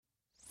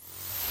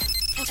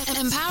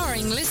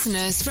Empowering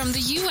listeners from the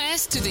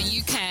US to the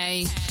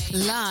UK.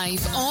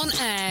 Live on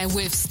air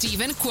with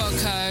Stephen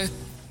Cuoco.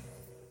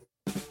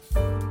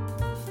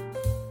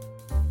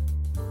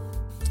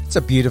 It's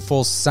a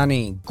beautiful,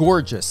 sunny,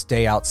 gorgeous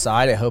day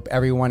outside. I hope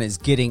everyone is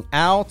getting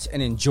out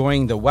and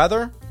enjoying the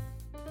weather.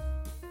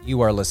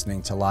 You are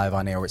listening to Live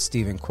on Air with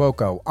Stephen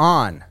Cuoco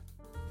on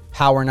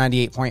Power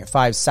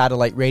 98.5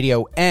 Satellite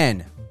Radio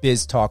and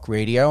Biz Talk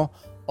Radio.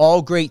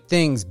 All great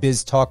things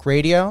Biz Talk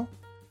Radio.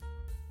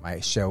 My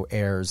show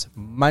airs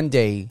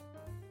Monday,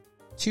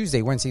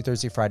 Tuesday, Wednesday,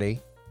 Thursday, Friday,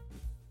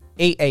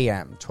 8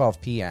 a.m.,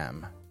 12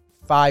 p.m.,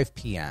 5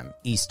 p.m.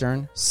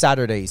 Eastern,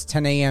 Saturdays,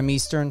 10 a.m.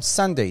 Eastern,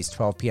 Sundays,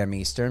 12 p.m.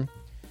 Eastern.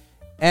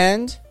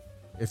 And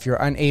if you're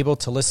unable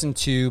to listen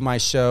to my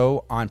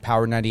show on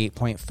Power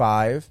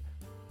 98.5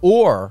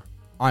 or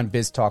on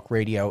Biz Talk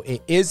Radio,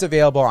 it is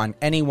available on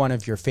any one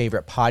of your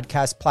favorite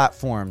podcast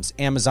platforms,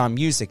 Amazon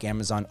Music,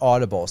 Amazon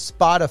Audible,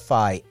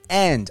 Spotify,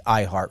 and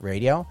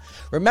iHeartRadio.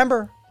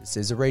 Remember, this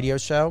is a radio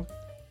show,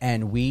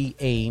 and we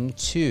aim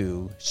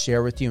to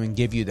share with you and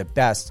give you the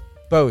best,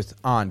 both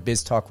on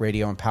Biz Talk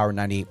Radio and Power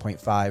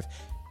 98.5,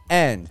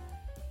 and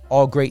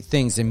all great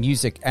things in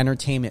music,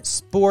 entertainment,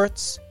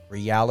 sports,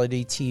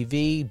 reality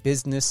TV,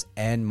 business,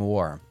 and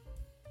more.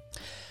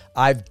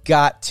 I've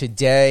got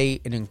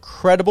today an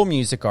incredible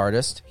music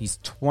artist. He's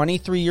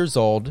 23 years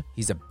old.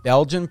 He's a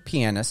Belgian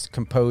pianist,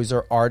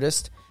 composer,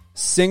 artist,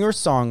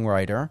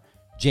 singer-songwriter,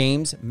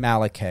 James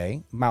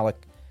Malikey.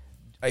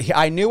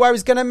 I knew I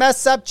was going to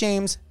mess up,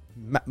 James.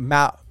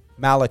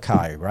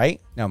 Malikey,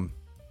 right? No.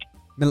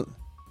 Yeah,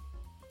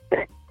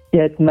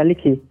 it's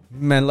Malikey.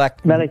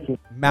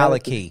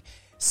 Malikey.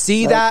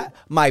 See that?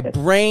 My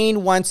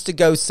brain wants to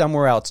go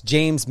somewhere else.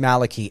 James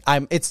Malikey.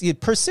 It's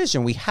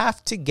precision. We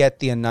have to get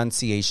the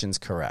enunciations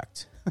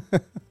correct.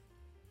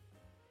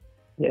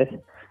 Yes.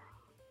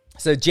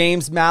 So,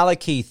 James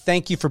Malikey,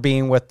 thank you for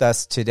being with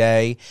us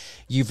today.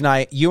 You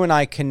and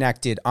I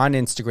connected on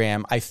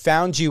Instagram. I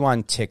found you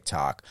on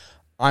TikTok.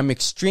 I'm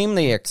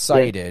extremely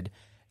excited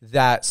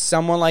that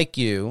someone like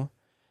you,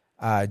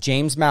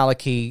 James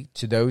Malikey,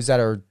 to those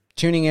that are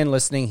tuning in,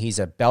 listening, he's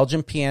a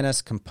Belgian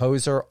pianist,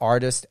 composer,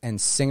 artist,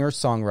 and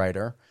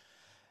singer-songwriter.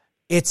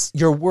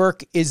 Your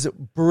work is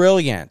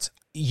brilliant.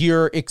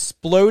 You're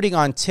exploding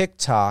on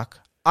TikTok.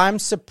 I'm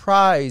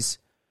surprised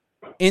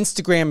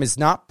Instagram is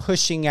not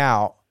pushing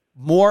out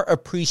more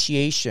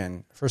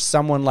appreciation for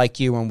someone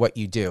like you and what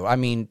you do. I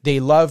mean, they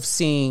love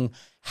seeing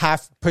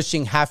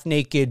pushing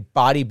half-naked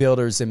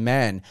bodybuilders and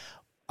men.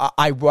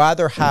 I'd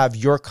rather have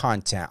your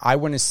content. I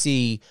want to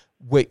see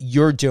what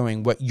you're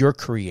doing, what you're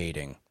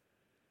creating.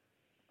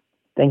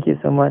 Thank you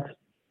so much.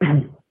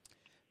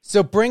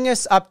 So bring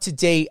us up to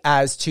date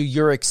as to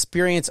your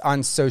experience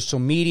on social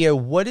media.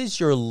 What is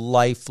your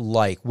life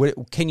like?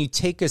 Can you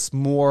take us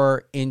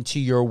more into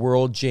your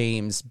world,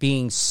 James,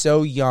 being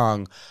so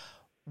young?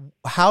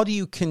 How do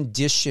you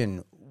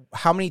condition?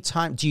 How many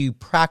times do you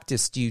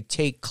practice? Do you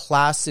take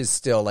classes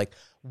still? Like,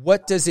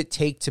 what does it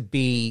take to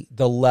be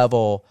the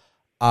level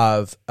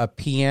of a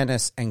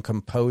pianist and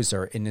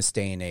composer in this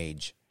day and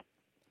age?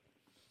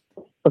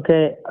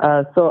 Okay,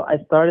 so I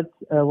started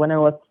when I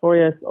was 4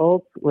 years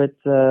old with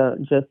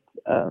just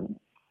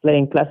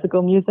playing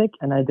classical music,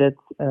 and I did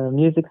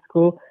music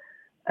school.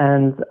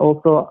 And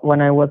also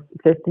when I was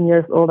 15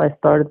 years old, I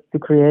started to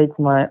create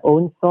my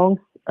own songs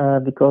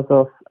because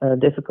of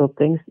difficult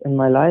things in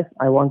my life.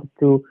 I wanted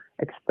to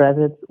express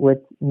it with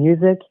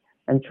music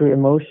and through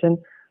emotion.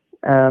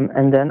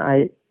 And then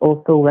I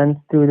also went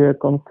to the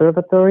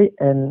conservatory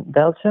in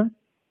Belgium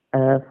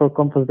for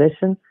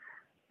composition.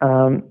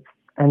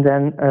 And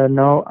then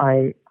now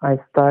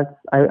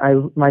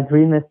my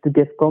dream is to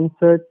give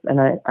concerts, and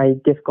I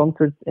give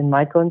concerts in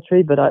my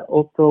country, but I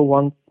also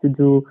want to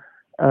do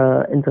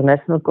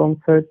international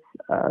concerts.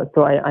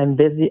 So I'm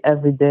busy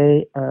every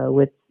day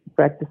with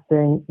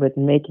practicing, with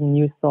making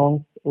new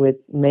songs, with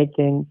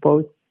making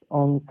posts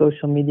on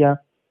social media,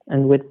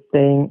 and with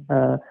staying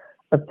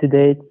up to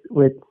date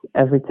with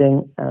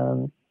everything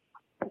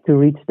to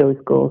reach those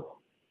goals.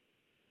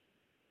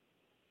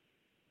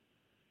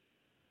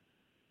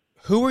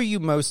 Who are you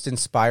most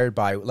inspired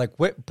by? Like,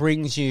 what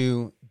brings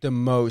you the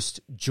most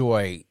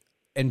joy?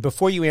 And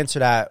before you answer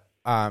that,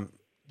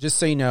 just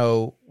so you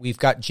know, we've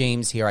got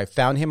James here. I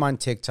found him on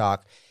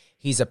TikTok.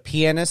 He's a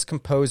pianist,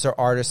 composer,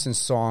 artist,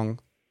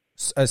 and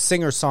a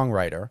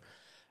singer-songwriter.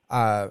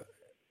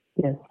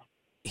 Yes.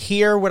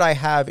 Here, what I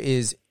have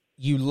is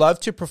you love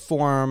to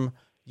perform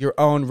your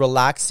own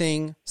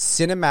relaxing,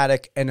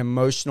 cinematic, and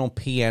emotional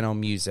piano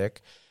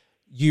music.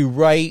 You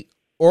write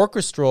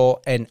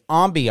orchestral and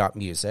ambient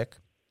music,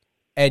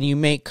 and you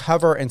make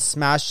cover and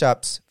smash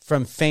ups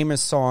from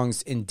famous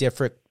songs in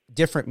different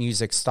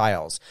music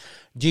styles.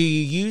 Do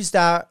you use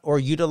that or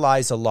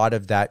utilize a lot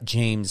of that,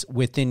 James,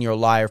 within your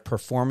live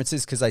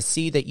performances? Because I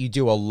see that you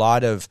do a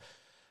lot of,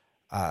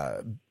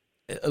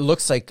 it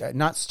looks like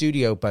not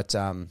studio, but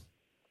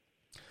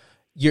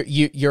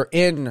you're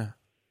in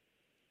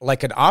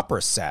like an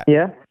opera set.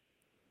 Yeah.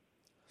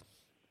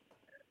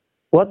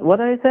 What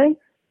are you saying?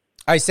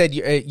 I said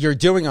you're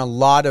doing a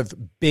lot of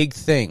big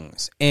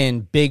things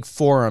in big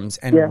forums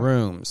and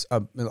rooms,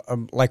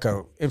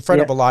 in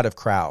front of a lot of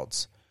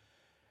crowds.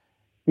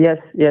 Yes.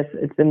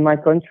 It's in my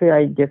country.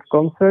 I give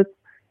concerts,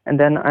 and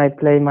then I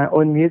play my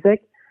own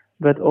music,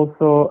 but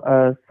also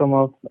some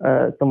of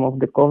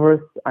the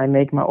covers. I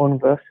make my own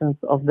versions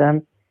of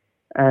them,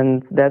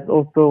 and that's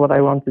also what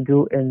I want to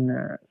do in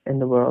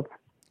the world.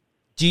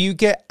 Do you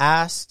get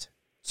asked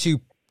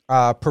to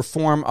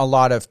perform a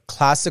lot of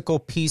classical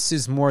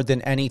pieces more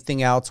than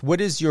anything else? What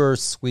is your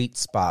sweet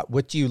spot?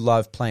 What do you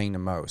love playing the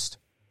most?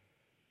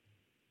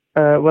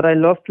 What I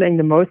love playing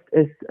the most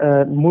is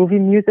movie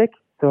music,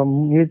 so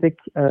music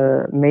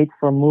made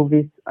for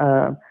movies,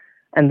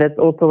 and that's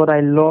also what I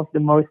love the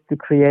most to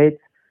create.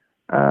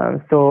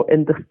 So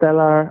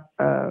Interstellar,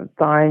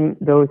 Time,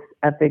 those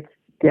epic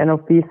piano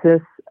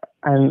pieces,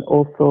 and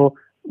also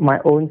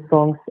my own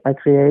songs I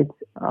create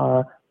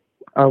are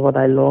what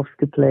I love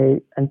to play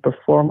and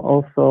perform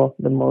also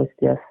the most,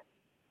 yes.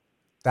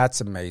 That's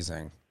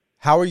amazing.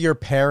 How are your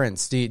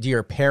parents? Do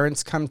your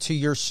parents come to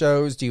your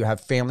shows? Do you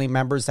have family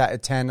members that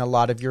attend a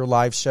lot of your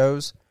live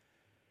shows?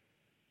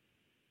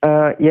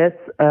 Yes,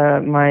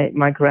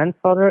 my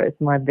grandfather is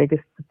my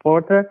biggest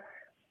supporter.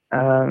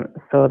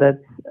 So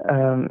that's,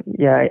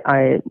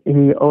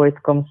 he always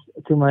comes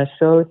to my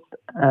shows.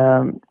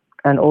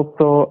 And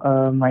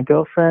also my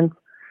girlfriend.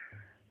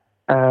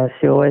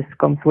 She always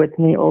comes with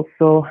me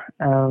also,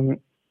 and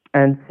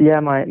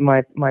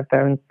my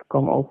parents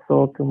come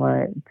also to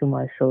my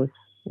shows.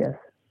 Yes.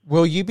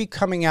 Will you be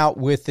coming out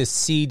with a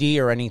CD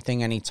or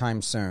anything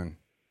anytime soon,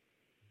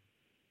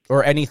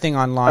 or anything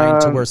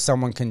online to where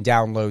someone can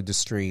download the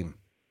stream?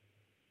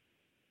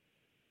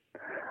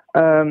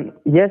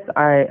 Yes,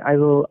 I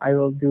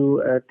will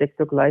do a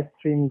TikTok live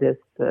stream this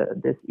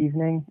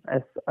evening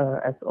as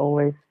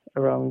always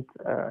around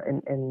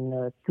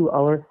in 2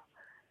 hours.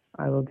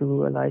 I will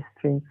do a live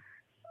stream,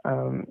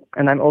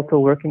 and I'm also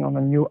working on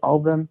a new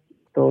album.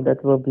 So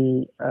that will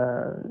be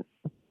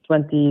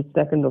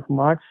 22nd of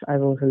March. I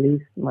will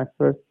release my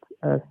first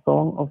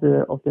song of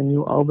the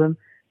new album.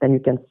 Then you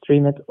can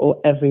stream it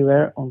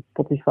everywhere on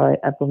Spotify,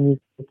 Apple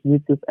Music,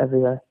 YouTube,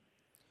 everywhere.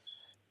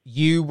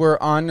 You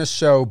were on the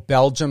show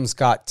Belgium's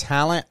Got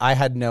Talent. I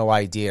had no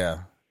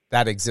idea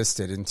that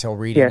existed until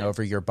reading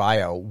over your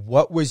bio.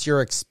 What was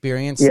your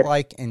experience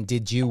like, and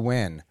did you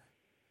win?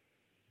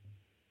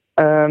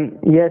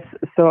 Yes,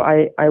 so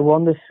I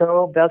won the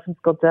show, Belgium's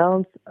Got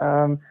Talent,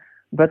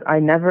 but I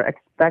never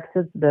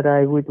expected that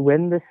I would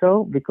win the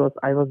show because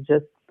I was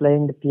just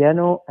playing the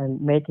piano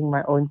and making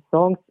my own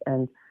songs,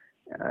 and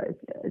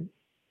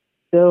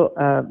still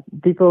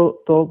people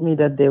told me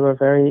that they were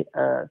very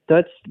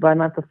touched by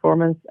my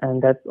performance,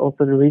 and that's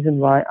also the reason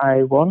why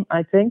I won,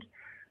 I think.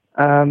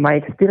 My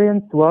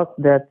experience was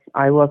that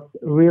I was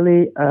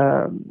really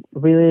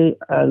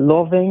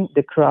loving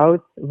the crowd,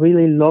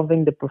 really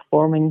loving the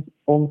performing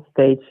on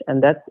stage.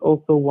 And that's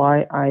also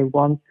why I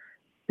want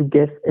to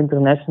give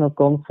international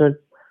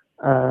concerts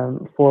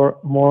for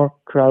more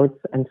crowds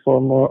and for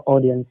more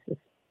audiences.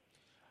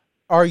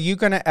 Are you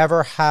going to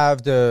ever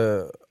have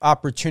the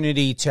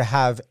opportunity to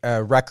have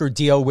a record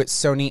deal with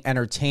Sony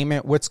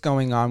Entertainment? What's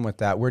going on with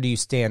that? Where do you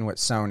stand with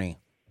Sony?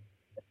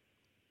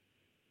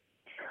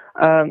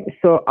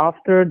 So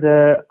after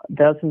the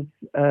Belgium's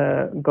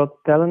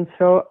Got Talent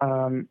show,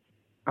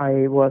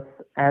 I was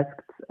asked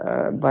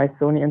by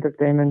Sony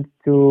Entertainment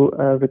to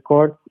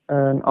record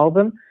an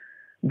album.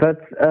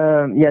 But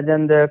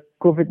then the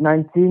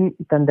COVID-19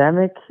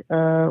 pandemic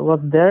was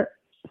there.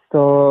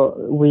 So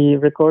we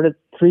recorded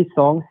 3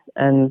 songs,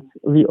 and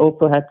we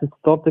also had to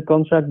stop the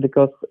contract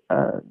because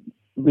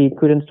we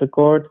couldn't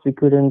record, we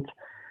couldn't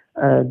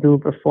do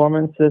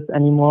performances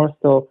anymore.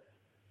 So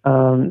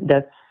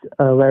that's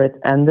where it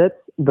ended.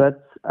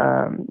 But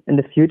in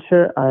the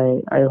future,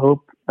 I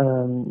hope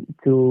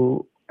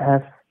to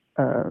have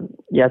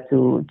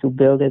to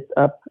build it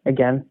up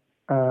again.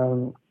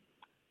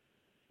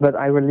 But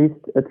I released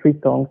 3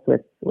 songs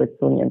with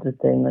Sony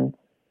Entertainment.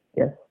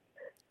 Yes,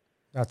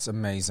 that's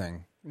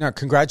amazing. No,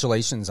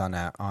 congratulations on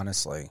that.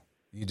 Honestly,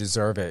 you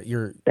deserve it.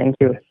 Thank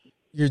you.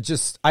 You're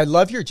just. I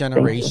love your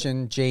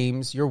generation,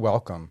 James. You're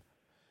welcome.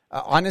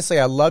 Honestly,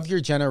 I love your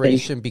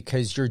generation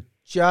because you're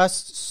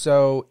just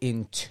so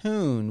in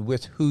tune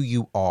with who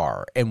you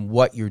are and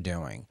what you're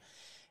doing.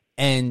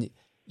 And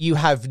you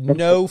have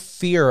no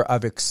fear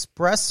of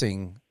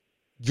expressing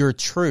your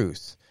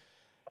truth.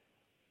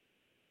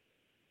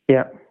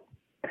 Yeah,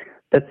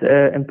 that's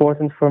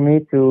important for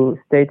me to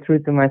stay true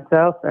to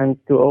myself, and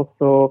to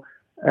also,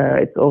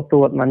 it's also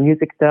what my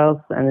music tells,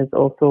 and it's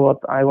also what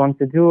I want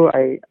to do.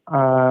 I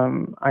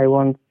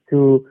want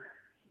to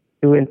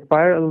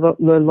inspire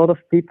a lot of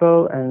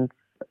people, and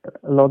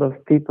a lot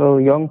of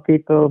people, young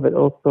people, but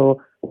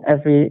also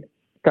every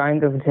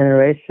kind of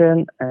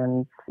generation.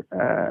 And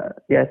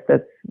yes,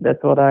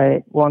 that's what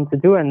I want to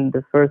do. And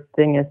the first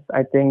thing is,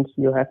 I think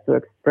you have to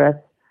express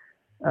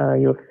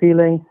your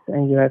feelings,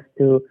 and you have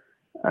to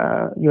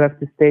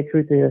stay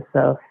true to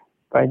yourself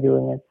by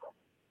doing it.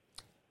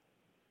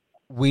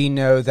 we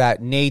know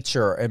that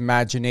nature,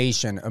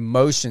 imagination,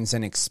 emotions,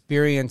 and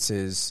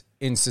experiences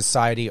in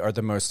society are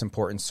the most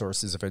important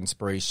sources of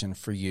inspiration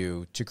for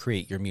you to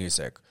create your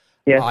music.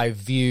 Yes. I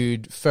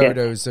viewed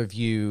photos of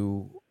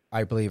you,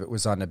 I believe it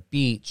was on a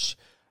beach,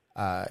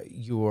 on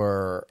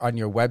your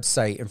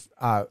website.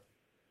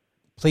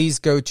 Please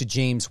go to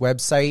James'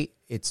 website.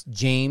 It's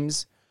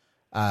James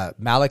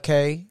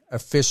Malikey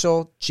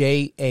official,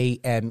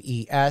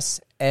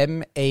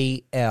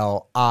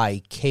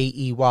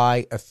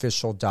 JamesMalikey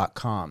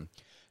official.com.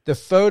 The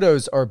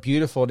photos are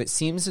beautiful, and it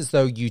seems as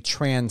though you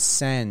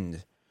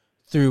transcend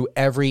through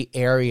every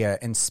area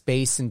and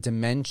space and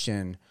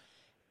dimension,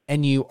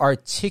 and you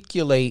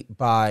articulate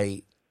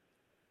by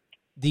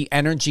the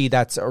energy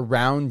that's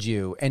around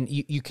you, and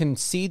you can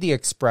see the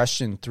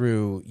expression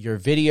through your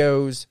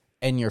videos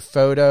and your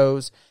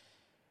photos.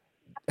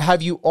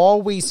 Have you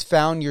always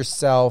found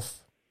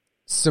yourself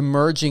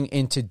submerging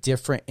into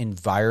different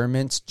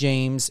environments,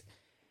 James,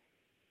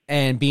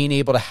 and being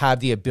able to have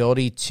the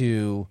ability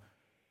to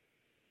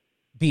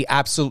be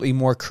absolutely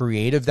more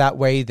creative that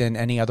way than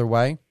any other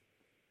way?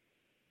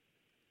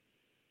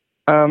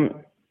 I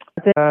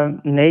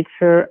think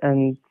nature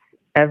and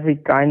every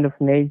kind of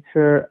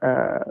nature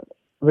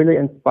really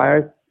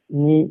inspires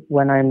me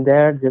when I'm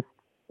there. Just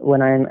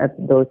when I'm at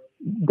the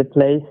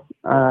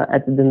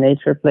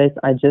nature place,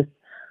 I just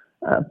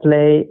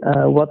play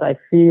what I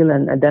feel,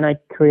 and then I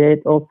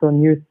create also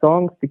new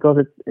songs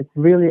because it's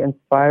really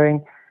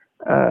inspiring.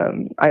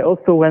 I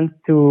also went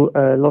to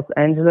Los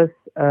Angeles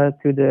to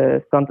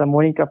the Santa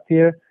Monica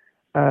Pier.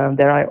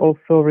 There I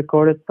also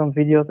recorded some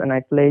videos and I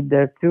played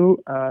there too.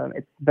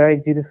 It's very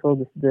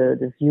beautiful,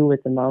 the view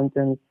with the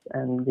mountains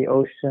and the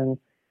ocean.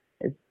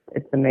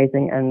 It's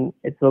amazing, and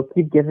it will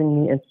keep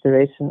giving me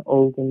inspiration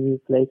all the new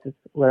places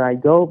where I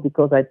go,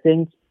 because I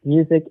think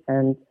music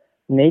and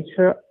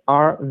nature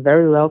are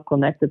very well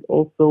connected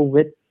also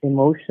with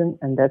emotion,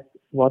 and that's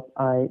what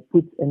I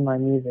put in my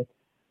music.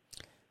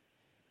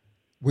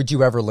 Would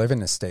you ever live in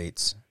the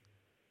States?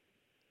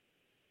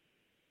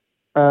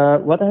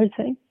 What are you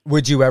saying?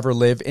 Would you ever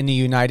live in the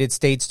United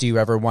States? Do you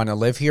ever want to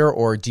live here,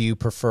 or do you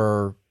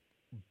prefer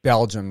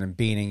Belgium and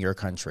being in your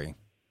country?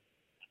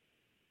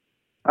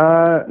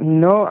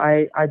 No,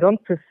 I don't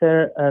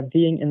prefer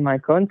being in my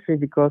country,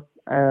 because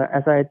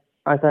as I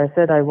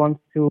said, I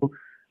want to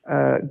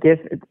give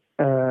it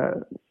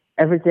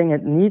everything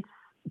it needs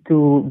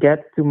to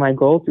get to my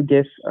goal, to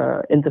give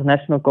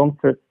international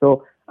concerts.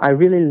 So I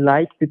really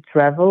like to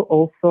travel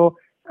also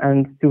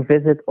and to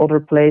visit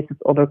other places,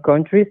 other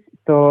countries.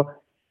 So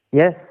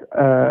yes,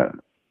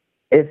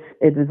 if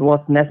it was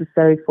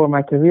necessary for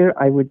my career,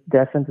 I would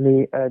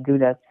definitely do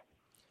that.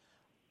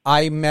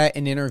 I met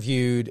and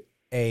interviewed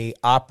a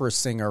opera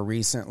singer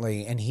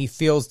recently, and he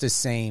feels the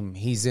same.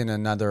 He's in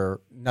another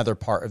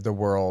part of the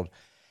world.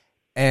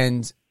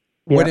 And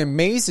what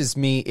amazes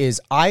me is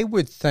I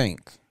would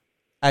think,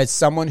 as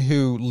someone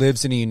who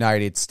lives in the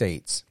United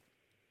States,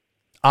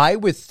 I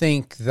would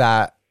think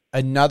that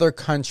another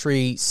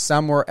country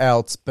somewhere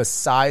else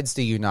besides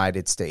the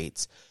United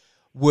States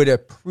would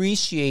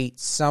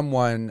appreciate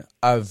someone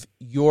of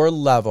your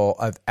level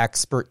of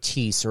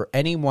expertise, or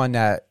anyone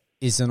that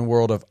is in the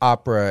world of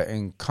opera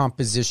and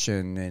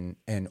composition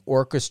and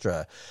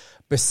orchestra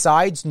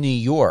besides New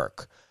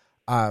York.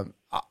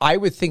 I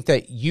would think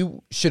that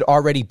you should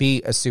already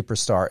be a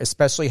superstar,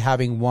 especially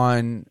having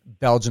won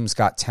Belgium's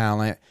Got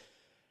Talent,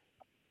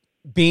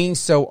 being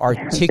so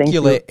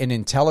articulate and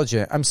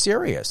intelligent. I'm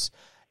serious.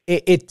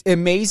 It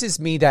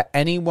amazes me that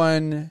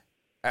anyone,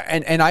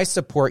 and I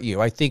support you.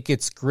 I think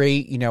it's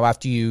great,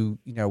 after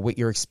with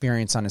your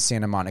experience on the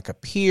Santa Monica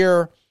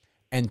Pier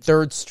and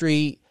 3rd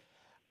Street,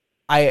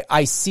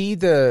 I see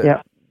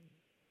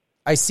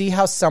I see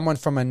how someone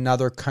from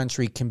another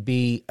country can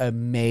be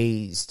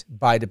amazed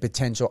by the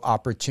potential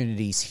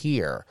opportunities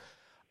here.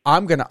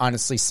 I'm going to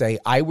honestly say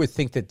I would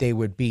think that they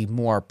would be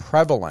more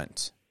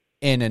prevalent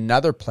in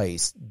another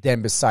place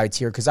than besides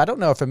here, because I don't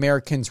know if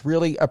Americans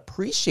really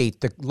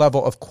appreciate the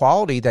level of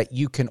quality that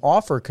you can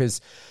offer,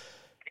 because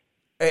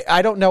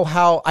I don't know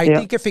how. I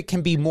think if it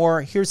can be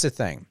more, here's the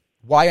thing.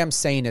 Why I'm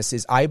saying this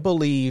is I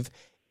believe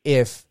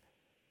if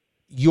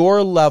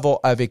your level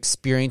of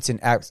experience and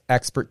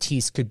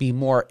expertise could be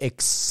more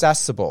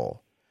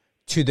accessible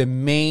to the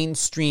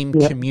mainstream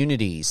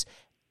communities,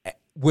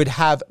 would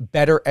have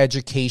better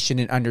education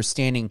and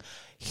understanding.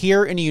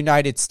 Here in the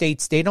United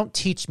States, they don't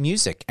teach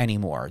music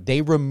anymore.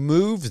 They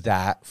removed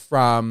that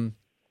from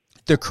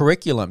the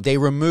curriculum. They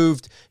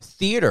removed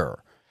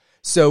theater.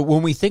 So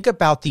when we think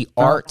about the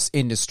arts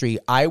industry,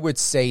 I would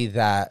say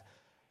that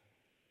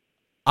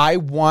I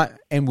want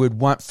and would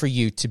want for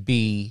you to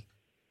be,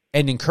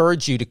 and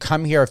encourage you to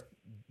come here if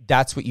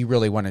that's what you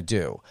really want to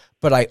do.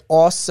 But I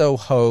also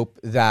hope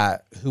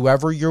that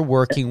whoever you're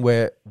working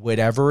with,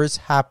 whatever is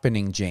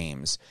happening,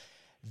 James,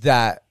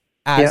 that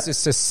as a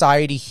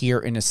society here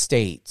in the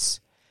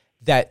States,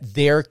 that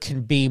there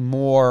can be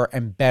more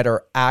and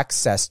better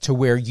access to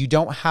where you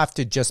don't have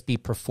to just be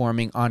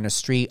performing on the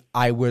street.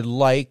 I would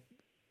like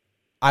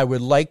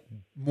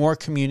more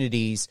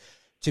communities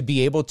to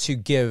be able to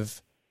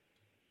give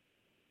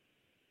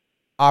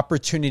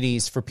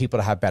opportunities for people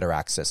to have better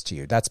access to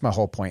you. That's my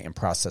whole point in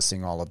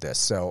processing all of this.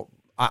 So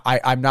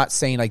I'm not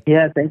saying like,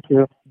 yeah, thank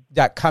you.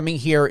 That coming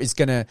here is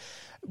going to,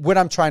 what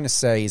I'm trying to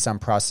say is I'm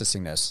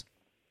processing this,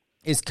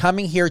 is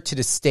coming here to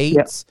the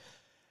States,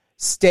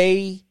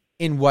 stay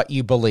in what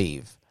you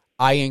believe.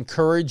 I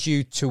encourage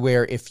you to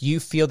where if you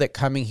feel that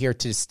coming here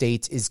to the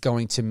States is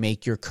going to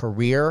make your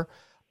career,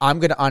 I'm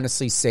going to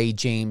honestly say,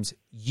 James,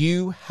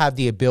 you have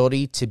the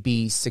ability to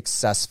be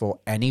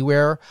successful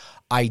anywhere.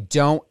 I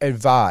don't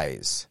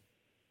advise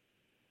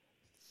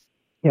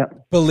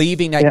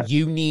believing that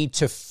you need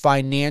to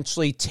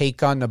financially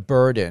take on the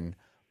burden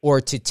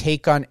or to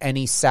take on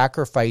any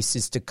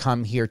sacrifices to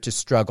come here to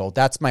struggle.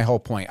 That's my whole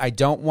point. I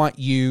don't want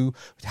you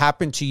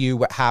happen to you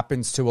what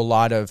happens to a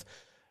lot of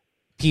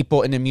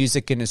people in the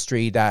music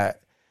industry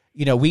that,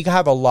 you know, we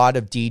have a lot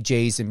of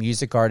DJs and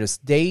music artists.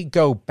 They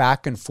go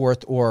back and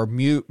forth or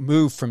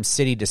move from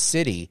city to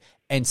city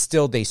and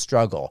still they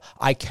struggle.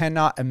 I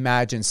cannot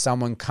imagine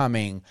someone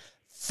coming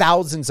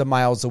thousands of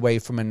miles away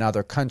from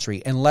another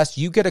country. Unless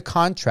you get a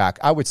contract,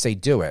 I would say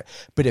do it.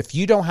 But if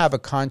you don't have a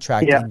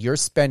contract and you're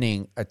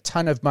spending a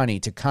ton of money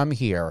to come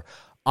here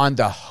on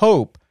the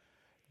hope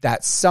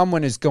that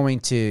someone is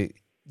going to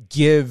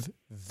give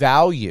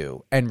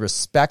value and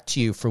respect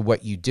you for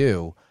what you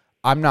do,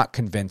 I'm not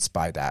convinced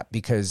by that,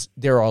 because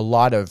there are a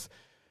lot of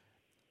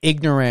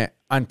ignorant,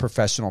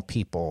 unprofessional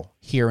people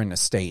here in the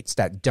States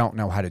that don't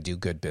know how to do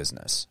good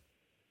business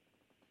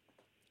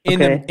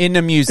in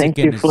the music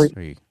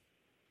industry.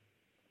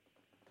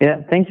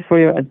 Thank you for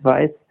your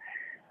advice.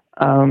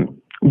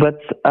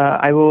 But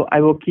I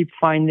will keep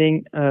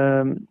finding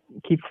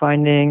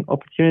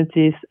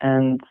opportunities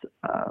and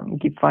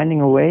keep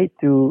finding a way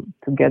to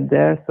get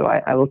there. So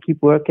I will keep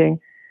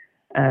working,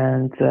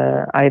 and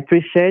I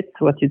appreciate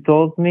what you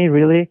told me,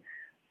 really.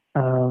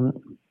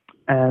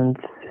 And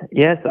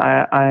yes,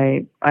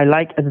 I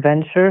like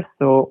adventure,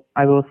 so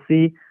I will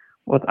see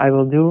what I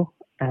will do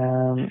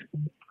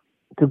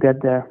to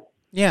get there.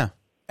 Yeah,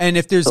 and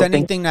if there's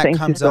anything that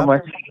comes up.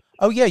 Much.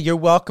 Oh, yeah, you're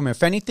welcome.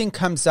 If anything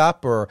comes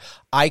up or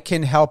I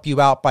can help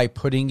you out by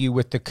putting you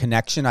with the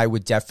connection, I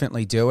would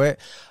definitely do it.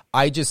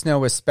 I just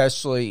know,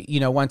 especially, you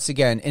know, once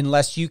again,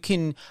 unless you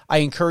can, I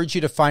encourage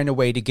you to find a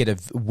way to get a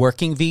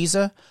working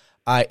visa.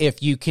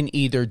 If you can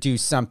either do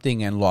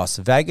something in Las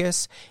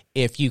Vegas,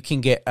 if you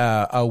can get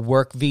a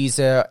work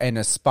visa and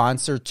a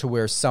sponsor to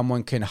where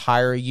someone can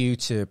hire you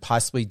to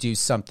possibly do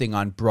something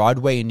on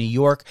Broadway in New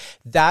York,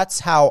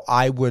 that's how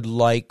I would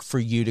like for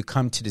you to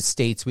come to the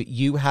States, with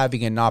you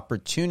having an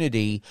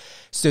opportunity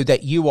so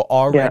that you will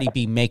already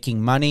be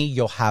making money,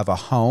 you'll have a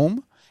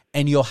home,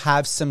 and you'll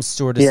have some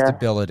sort of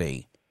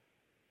stability.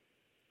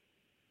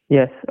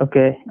 Yes,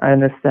 okay, I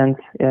understand.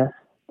 Yes,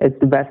 it's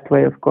the best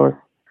way, of course.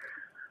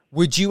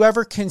 Would you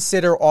ever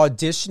consider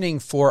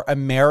auditioning for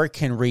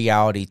American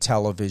reality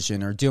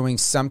television or doing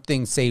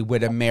something, say,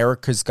 with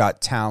America's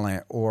Got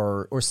Talent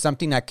or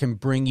something that can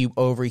bring you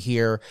over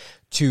here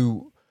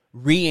to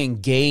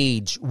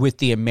re-engage with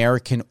the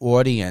American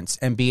audience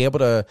and be able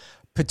to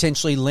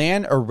potentially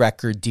land a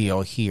record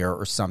deal here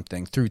or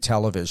something through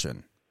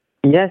television?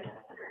 Yes,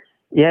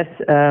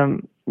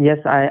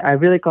 I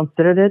really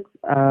considered it,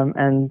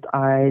 and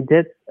I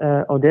did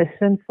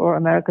audition for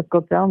America's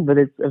Got Talent, but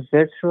it's a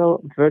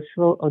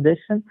virtual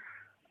audition.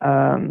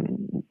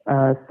 And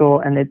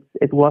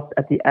it was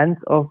at the end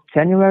of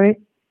January.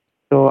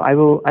 So I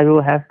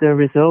will have the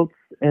results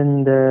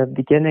in the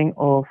beginning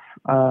of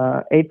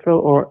April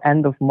or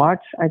end of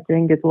March, I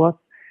think it was.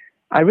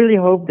 I really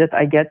hope that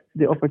I get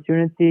the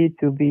opportunity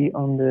to be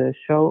on the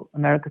show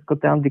America's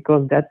Got Talent,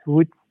 because that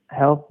would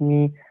help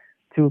me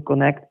to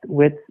connect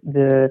with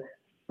the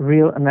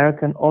real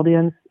American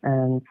audience,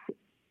 and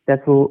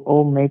that will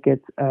all make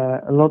it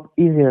a lot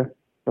easier.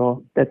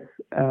 So that's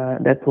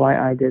why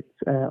I did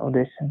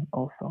audition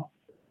also.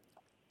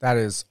 That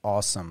is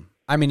awesome.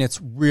 I mean,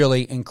 it's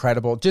really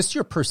incredible. Just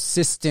your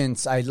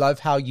persistence. I love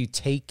how you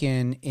take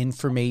in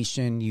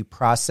information, you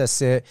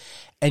process it,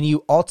 and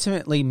you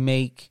ultimately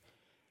make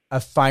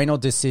a final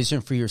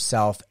decision for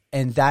yourself.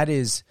 And that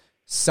is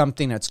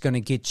something that's going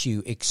to get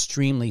you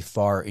extremely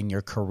far in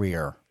your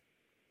career.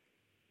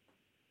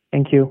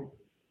 Thank you.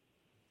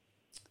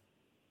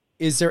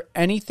 Is there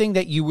anything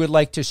that you would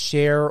like to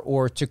share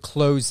or to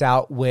close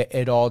out with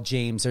at all,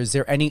 James? Or is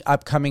there any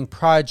upcoming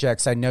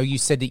projects? I know you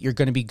said that you're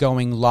going to be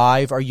going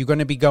live. Are you going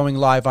to be going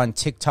live on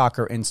TikTok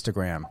or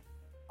Instagram?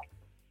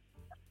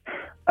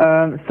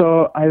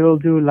 So I will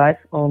do live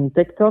on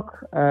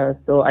TikTok.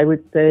 So I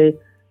would say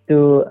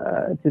to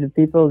the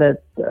people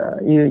that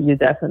you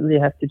definitely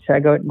have to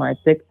check out my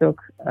TikTok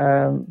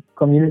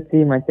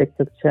community, my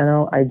TikTok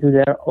channel. I do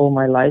there all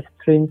my live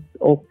streams,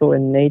 also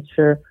in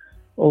nature.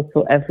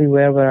 Also,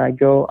 everywhere where I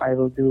go, I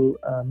will do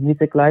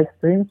music live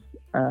streams,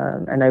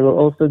 and I will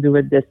also do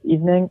it this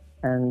evening.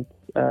 And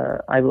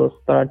I will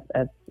start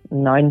at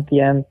 9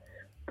 p.m.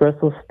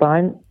 Brussels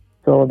time,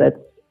 so that's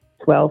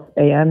 12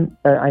 a.m.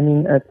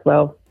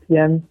 12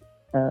 p.m.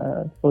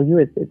 For you.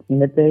 It's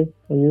midday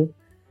for you,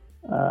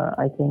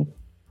 I think.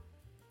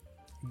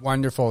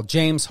 Wonderful.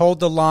 James, hold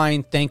the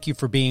line. Thank you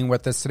for being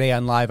with us today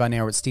on Live on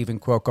Air with Stephen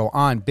Cuoco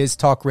on Biz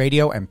Talk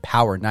Radio and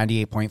Power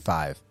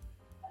 98.5.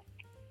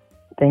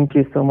 Thank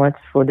you so much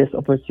for this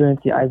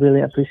opportunity. I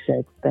really appreciate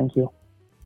it. Thank you.